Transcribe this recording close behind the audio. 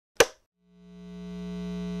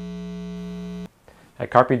At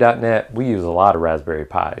carpie.net, we use a lot of Raspberry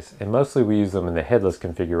Pis, and mostly we use them in the headless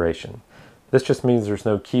configuration. This just means there's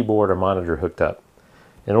no keyboard or monitor hooked up.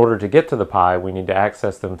 In order to get to the Pi, we need to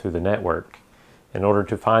access them through the network. In order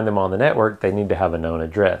to find them on the network, they need to have a known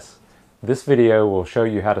address. This video will show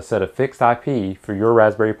you how to set a fixed IP for your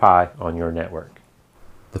Raspberry Pi on your network.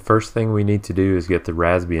 The first thing we need to do is get the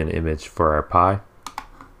Raspbian image for our Pi.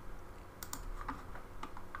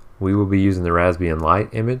 We will be using the Raspbian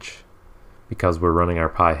Lite image. Because we're running our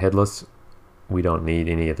Pi headless, we don't need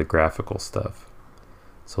any of the graphical stuff.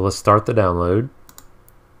 So let's start the download,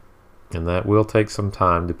 and that will take some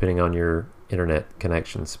time depending on your internet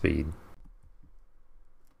connection speed.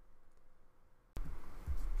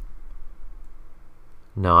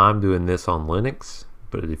 Now I'm doing this on Linux,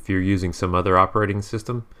 but if you're using some other operating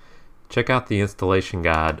system, check out the installation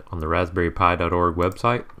guide on the raspberrypi.org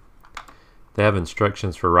website. They have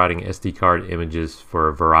instructions for writing SD card images for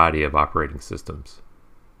a variety of operating systems.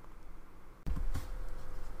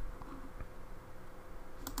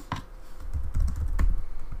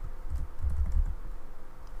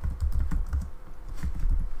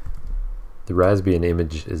 The Raspbian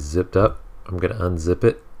image is zipped up. I'm going to unzip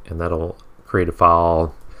it, and that'll create a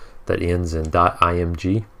file that ends in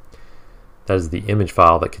 .img. That is the image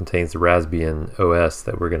file that contains the Raspbian OS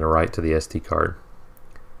that we're going to write to the SD card.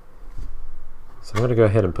 So I'm going to go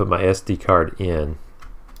ahead and put my SD card in.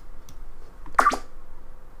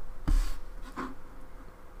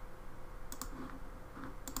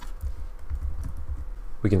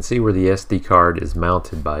 We can see where the SD card is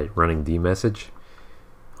mounted by running dmessage.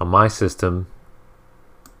 On my system,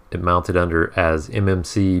 it mounted under as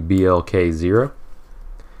MMC BLK0.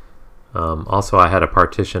 Also, I had a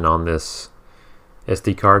partition on this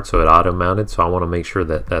SD card, so it auto-mounted, so I want to make sure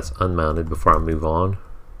that that's unmounted before I move on.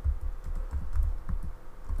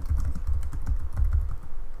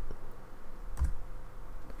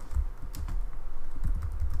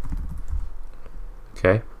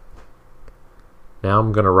 Okay. Now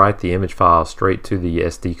I'm going to write the image file straight to the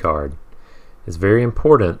SD card. It's very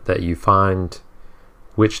important that you find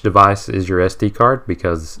which device is your SD card,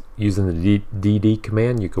 because using the dd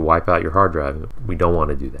command you could wipe out your hard drive. We don't want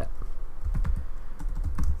to do that.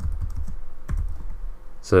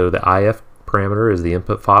 So the if parameter is the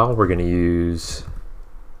input file. We're going to use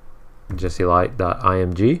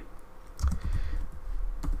jesselite.img.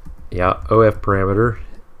 Yeah, OF parameter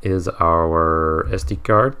is our SD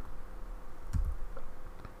card.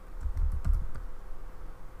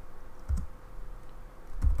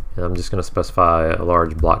 And I'm just going to specify a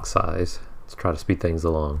large block size. Let's try to speed things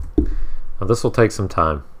along. Now this will take some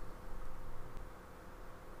time.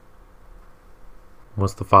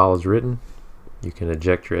 Once the file is written, you can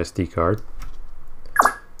eject your SD card.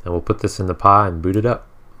 And we'll put this in the Pi and boot it up.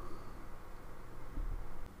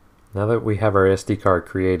 Now that we have our SD card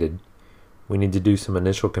created, we need to do some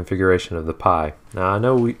initial configuration of the Pi. Now I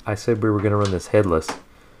know I said we were going to run this headless,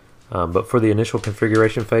 but for the initial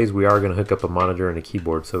configuration phase we are going to hook up a monitor and a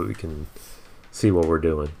keyboard so we can see what we're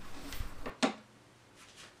doing.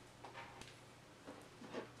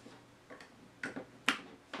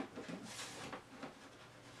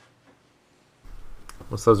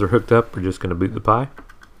 Once those are hooked up, we're just going to boot the Pi.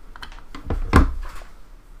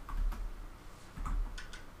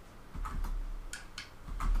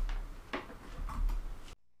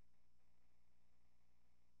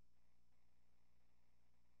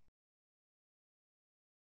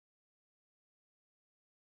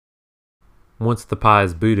 Once the Pi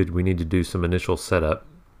is booted, we need to do some initial setup.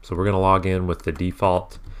 So we're going to log in with the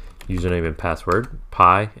default username and password,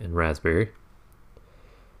 Pi and Raspberry.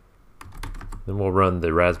 Then we'll run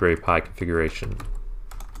the Raspberry Pi configuration.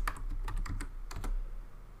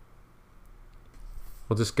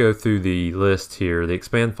 We'll just go through the list here. The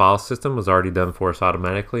expand file system was already done for us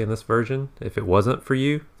automatically in this version. If it wasn't for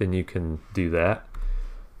you, then you can do that.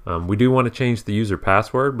 We do want to change the user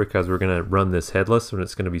password because we're going to run this headless and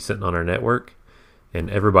it's going to be sitting on our network, and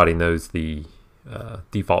everybody knows the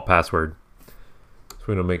default password. So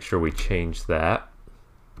we're going to make sure we change that.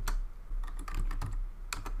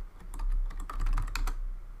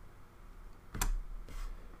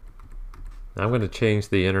 Now I'm going to change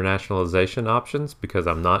the internationalization options because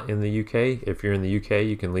I'm not in the UK. If you're in the UK,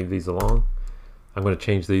 you can leave these alone. I'm going to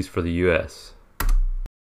change these for the US.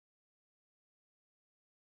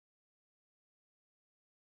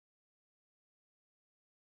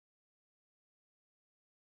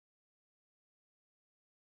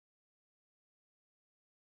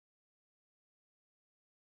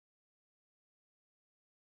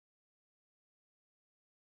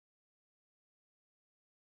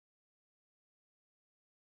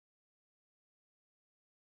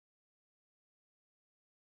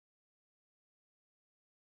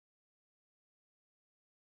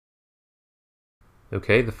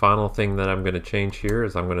 Okay, the final thing that I'm going to change here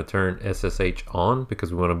is I'm going to turn SSH on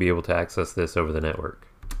because we want to be able to access this over the network.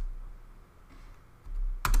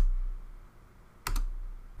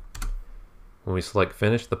 When we select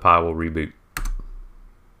finish, the Pi will reboot.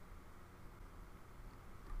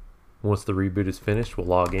 Once the reboot is finished, we'll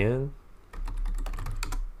log in.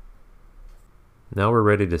 Now we're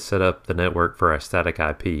ready to set up the network for our static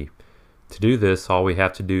IP. To do this, all we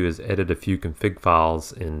have to do is edit a few config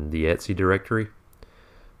files in the etc directory.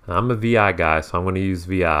 I'm a VI guy, so I'm going to use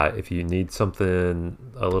VI. If you need something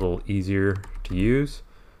a little easier to use,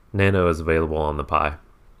 Nano is available on the Pi.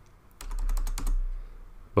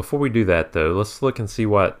 Before we do that though, let's look and see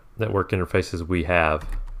what network interfaces we have.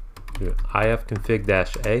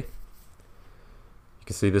 ifconfig-a. You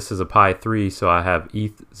can see this is a Pi 3, so I have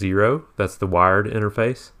ETH0, that's the wired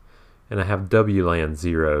interface, and I have WLAN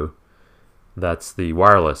 0, that's the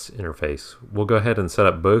wireless interface. We'll go ahead and set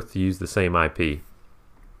up both to use the same IP.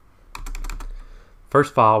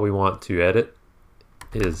 First file we want to edit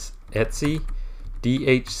is etc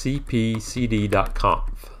dhcpcd.conf.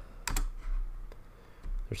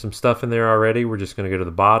 There's some stuff in there already. We're just going to go to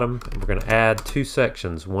the bottom and we're going to add two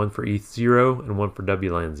sections, one for ETH0 and one for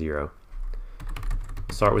WLAN 0.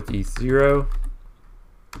 Start with ETH0.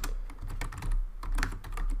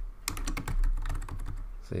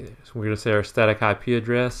 So we're going to say our static IP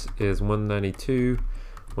address is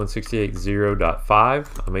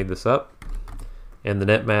 192.168.0.5. I made this up. And the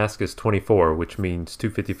net mask is 24, which means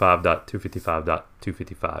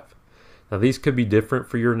 255.255.255. Now these could be different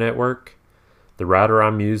for your network. The router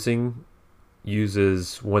I'm using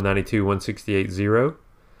uses 192.168.0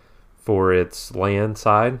 for its LAN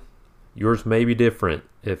side. Yours may be different.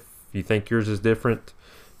 If you think yours is different,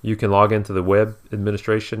 you can log into the web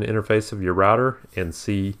administration interface of your router and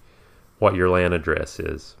see what your LAN address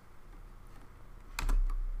is.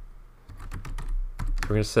 We're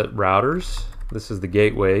going to set routers. This is the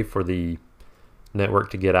gateway for the network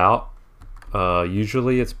to get out.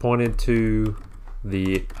 Usually it's pointed to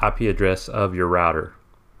the IP address of your router.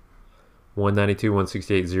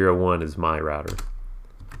 192.168.0.1 is my router.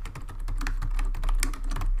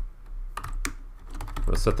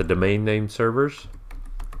 We'll set the domain name servers.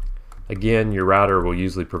 Again, your router will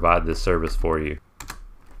usually provide this service for you.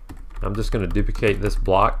 I'm just going to duplicate this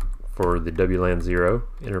block for the WLAN 0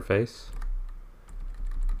 interface.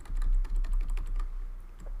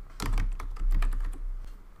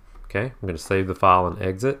 Okay, I'm going to save the file and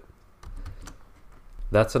exit.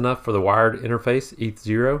 That's enough for the wired interface,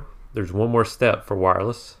 ETH0. There's one more step for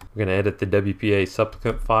wireless. We're going to edit the WPA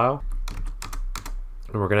supplicant file,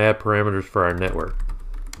 and we're going to add parameters for our network.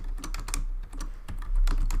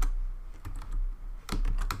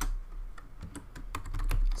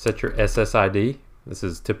 Set your SSID. This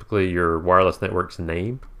is typically your wireless network's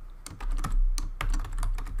name.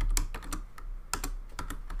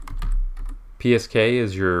 PSK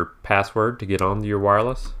is your password to get onto your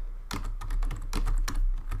wireless.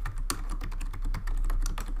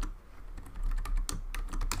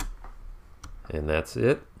 And that's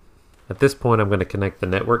it. At this point, I'm going to connect the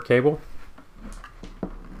network cable.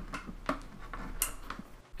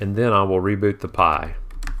 And then I will reboot the Pi.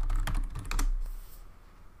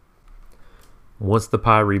 Once the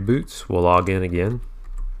Pi reboots, we'll log in again.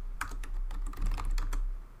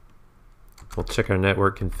 We'll check our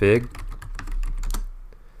network config.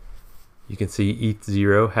 You can see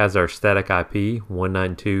ETH0 has our static IP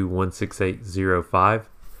 192.168.0.5.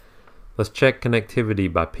 Let's check connectivity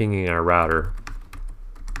by pinging our router.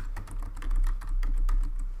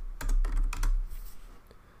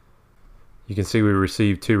 You can see we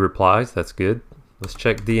received 2 replies. That's good. Let's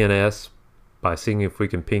check DNS by seeing if we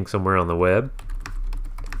can ping somewhere on the web.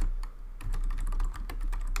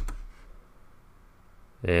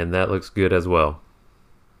 And that looks good as well.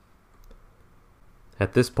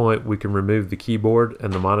 At this point, we can remove the keyboard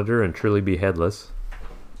and the monitor and truly be headless.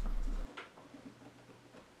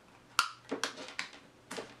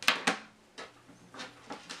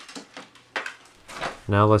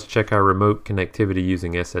 Now let's check our remote connectivity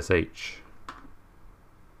using SSH.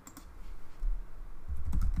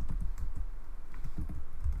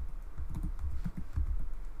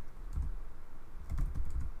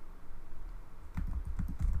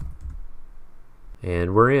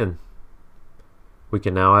 And we're in. We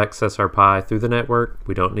can now access our Pi through the network.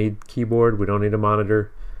 We don't need keyboard, we don't need a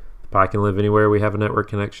monitor. The Pi can live anywhere we have a network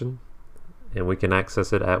connection, and we can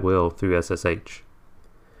access it at will through SSH.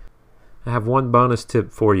 I have one bonus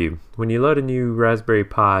tip for you. When you load a new Raspberry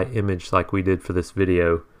Pi image like we did for this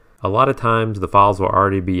video, A lot of times the files will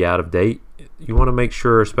already be out of date. You want to make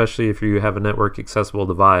sure, especially if you have a network accessible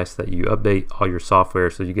device, that you update all your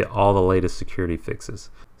software so you get all the latest security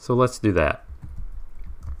fixes. So let's do that.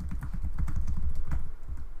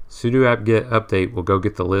 Sudo apt-get update will go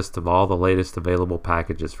get the list of all the latest available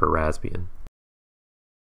packages for Raspbian.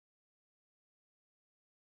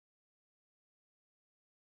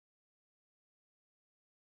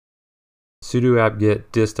 Sudo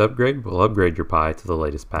apt-get dist upgrade will upgrade your Pi to the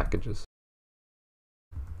latest packages.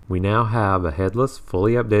 We now have a headless,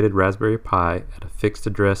 fully updated Raspberry Pi at a fixed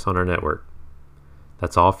address on our network.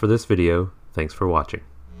 That's all for this video. Thanks for watching.